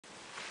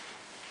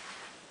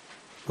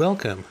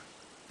Welcome!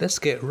 Let's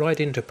get right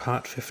into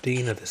part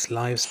 15 of this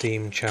live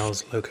steam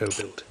Charles Loco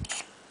build.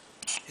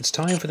 It's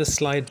time for the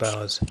slide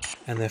bars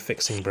and their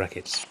fixing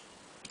brackets.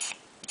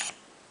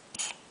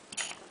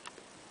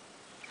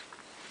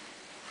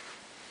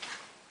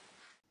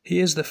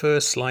 Here's the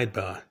first slide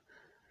bar.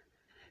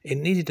 It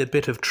needed a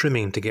bit of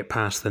trimming to get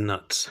past the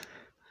nuts.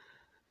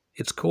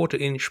 It's 1/4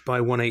 inch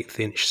by 1/8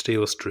 inch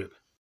steel strip.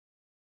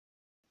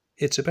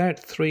 It's about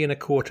 3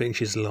 1/4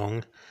 inches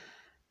long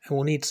and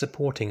will need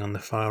supporting on the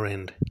far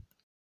end.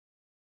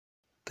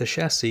 The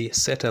chassis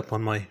set up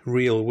on my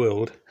real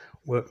world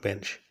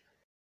workbench.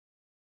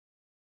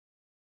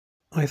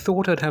 I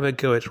thought I'd have a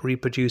go at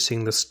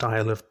reproducing the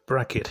style of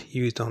bracket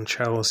used on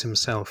Charles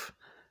himself.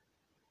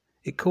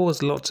 It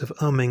caused lots of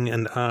umming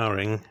and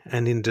ahhing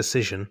and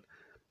indecision,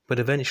 but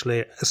eventually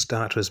a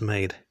start was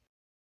made.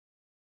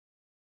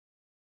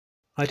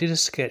 I did a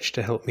sketch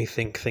to help me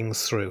think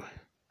things through,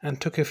 and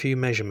took a few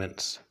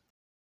measurements.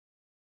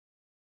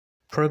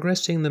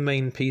 Progressing the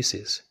main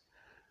pieces,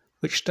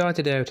 which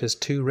started out as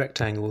 2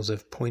 rectangles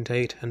of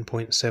 0.8 and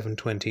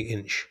 0.720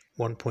 inch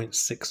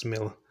 1.6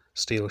 mm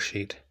steel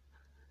sheet,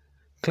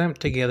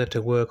 clamped together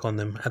to work on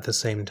them at the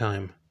same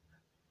time.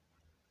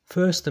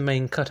 First the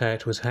main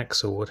cutout was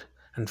hacksawed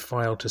and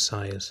filed to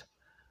size.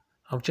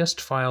 I've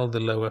just filed the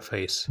lower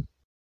face.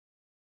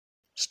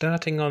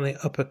 Starting on the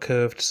upper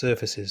curved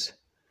surfaces.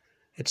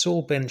 It's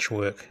all bench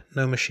work,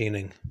 no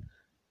machining.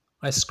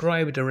 I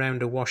scribed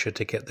around a washer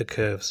to get the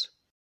curves.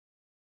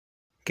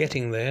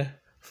 Getting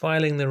there,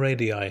 filing the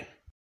radii.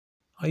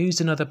 I used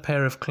another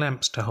pair of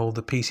clamps to hold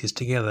the pieces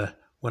together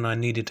when I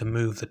needed to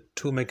move the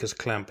toolmaker's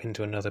clamp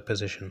into another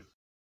position.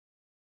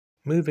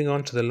 Moving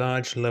on to the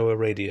large lower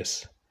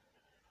radius.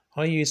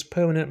 I used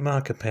permanent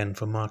marker pen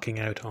for marking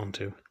out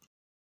onto.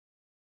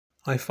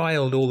 I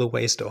filed all the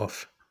waste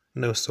off,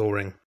 no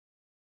sawing.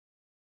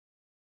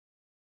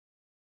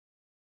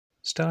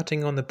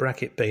 Starting on the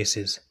bracket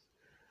bases,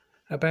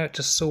 about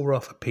to saw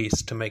off a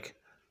piece to make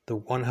the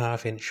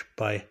 1/2 inch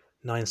by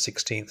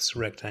 9/16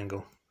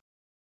 rectangle.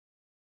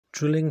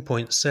 Drilling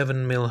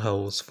 0.7 mm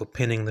holes for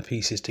pinning the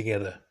pieces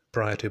together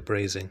prior to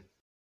brazing.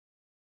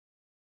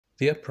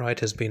 The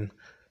upright has been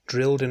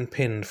drilled and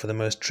pinned for the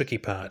most tricky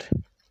part,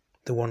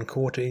 the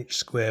 1/4 inch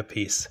square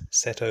piece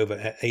set over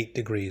at 8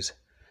 degrees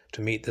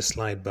to meet the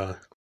slide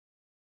bar.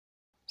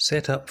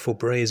 Set up for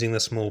brazing the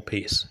small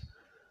piece.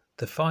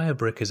 The fire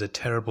brick is a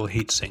terrible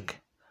heatsink,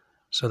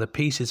 so the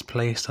piece is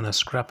placed on a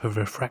scrap of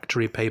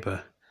refractory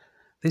paper.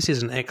 This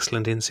is an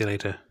excellent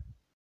insulator.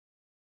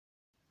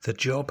 The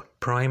job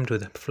primed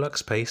with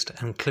flux paste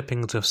and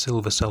clippings of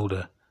silver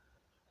solder.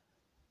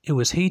 It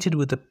was heated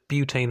with the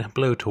butane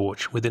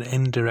blowtorch with an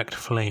indirect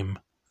flame,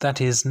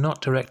 that is,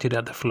 not directed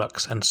at the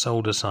flux and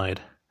solder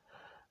side.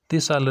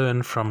 This I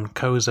learned from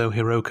Kozo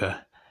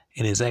Hiroka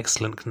in his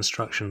excellent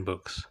construction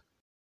books.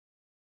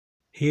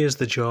 Here's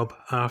the job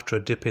after a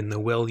dip in the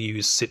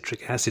well-used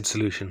citric acid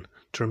solution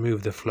to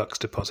remove the flux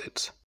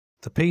deposits.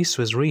 The piece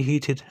was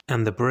reheated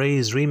and the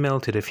braze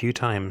remelted a few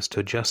times to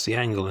adjust the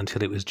angle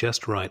until it was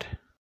just right.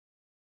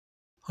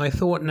 I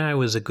thought now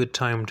was a good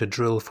time to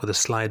drill for the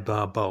slide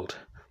bar bolt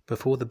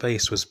before the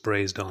base was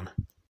brazed on.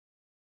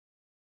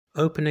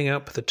 Opening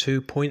up the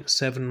 2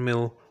 0.7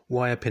 mm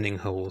wire pinning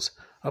holes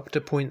up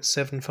to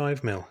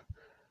 0.75 mm,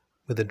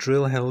 with the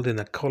drill held in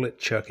the collet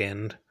chuck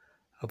end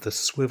of the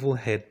swivel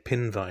head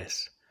pin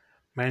vise,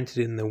 mounted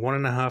in the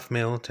 1.5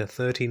 mm to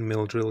 13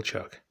 mm drill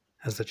chuck,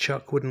 as the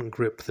chuck wouldn't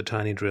grip the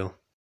tiny drill.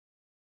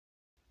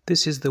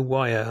 This is the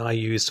wire I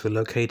used for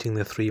locating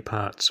the 3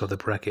 parts of the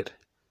bracket.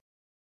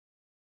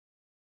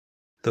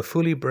 The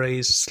fully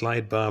brazed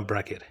slide bar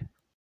bracket.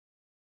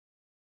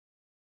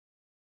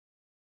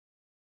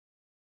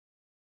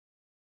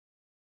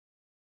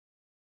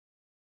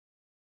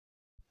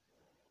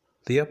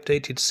 The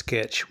updated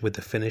sketch with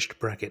the finished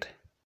bracket.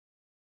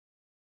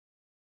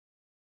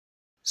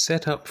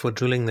 Set up for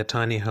drilling the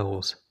tiny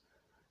holes.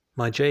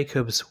 My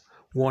Jacobs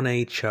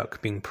 1A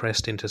chuck being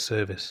pressed into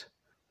service.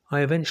 I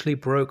eventually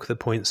broke the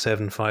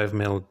 0.75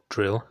 mm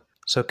drill,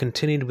 so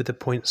continued with the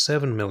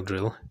 0.7 mm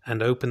drill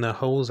and opened the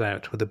holes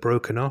out with a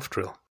broken off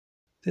drill.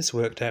 This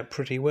worked out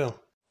pretty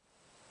well.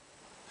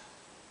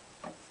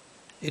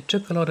 It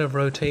took a lot of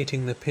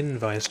rotating the pin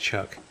vise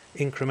chuck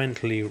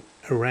incrementally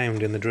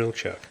around in the drill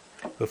chuck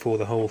before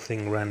the whole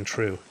thing ran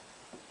true.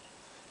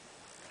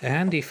 A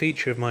handy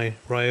feature of my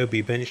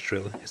Ryobi bench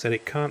drill is that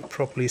it can't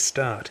properly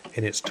start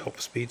in its top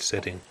speed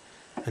setting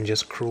and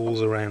just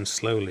crawls around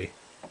slowly.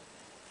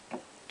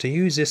 To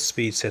use this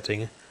speed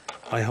setting,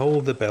 I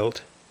hold the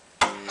belt,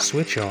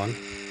 switch on,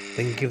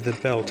 then give the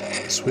belt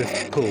a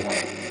swift pull,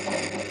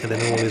 and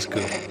then all is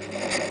good.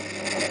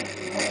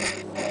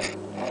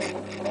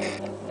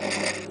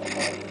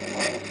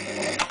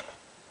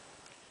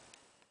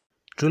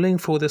 Drilling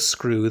for the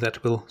screw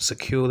that will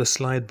secure the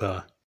slide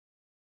bar.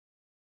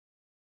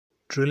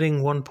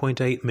 Drilling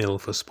 1.8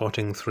 mm for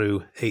spotting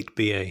through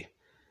 8BA.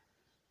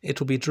 It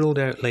will be drilled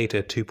out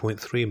later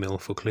 2.3 mm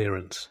for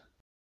clearance.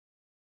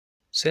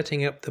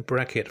 Setting up the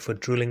bracket for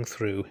drilling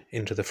through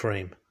into the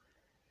frame.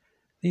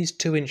 These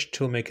 2-inch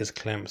toolmaker's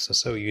clamps are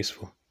so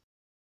useful.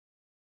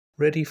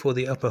 Ready for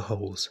the upper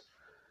holes.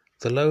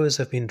 The lowers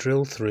have been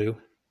drilled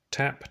through,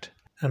 tapped,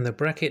 and the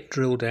bracket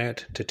drilled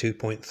out to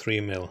 2.3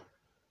 mm.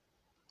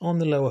 On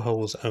the lower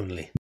holes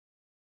only.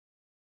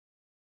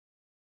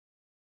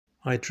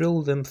 I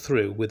drilled them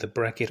through with the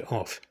bracket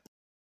off.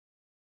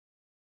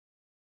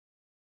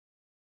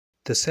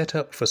 The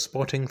setup for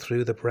spotting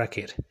through the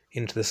bracket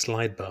into the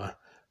slide bar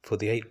for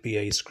the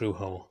 8BA screw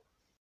hole.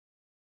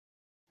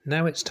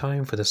 Now it's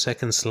time for the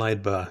second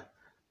slide bar.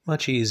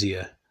 Much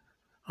easier.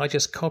 I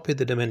just copied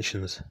the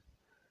dimensions,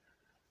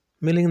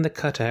 milling the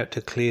cutout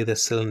to clear the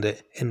cylinder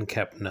end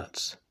cap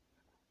nuts.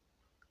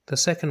 The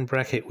second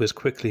bracket was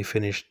quickly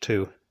finished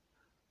too.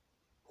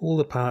 All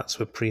the parts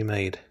were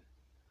pre-made.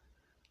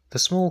 The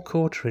small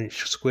 1/4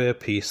 inch square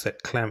piece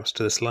that clamps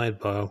to the slide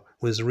bar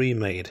was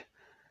remade,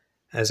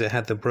 as it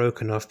had the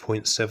broken off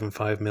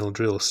 0.75 mm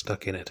drill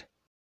stuck in it.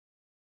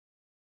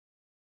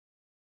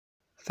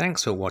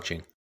 Thanks for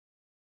watching.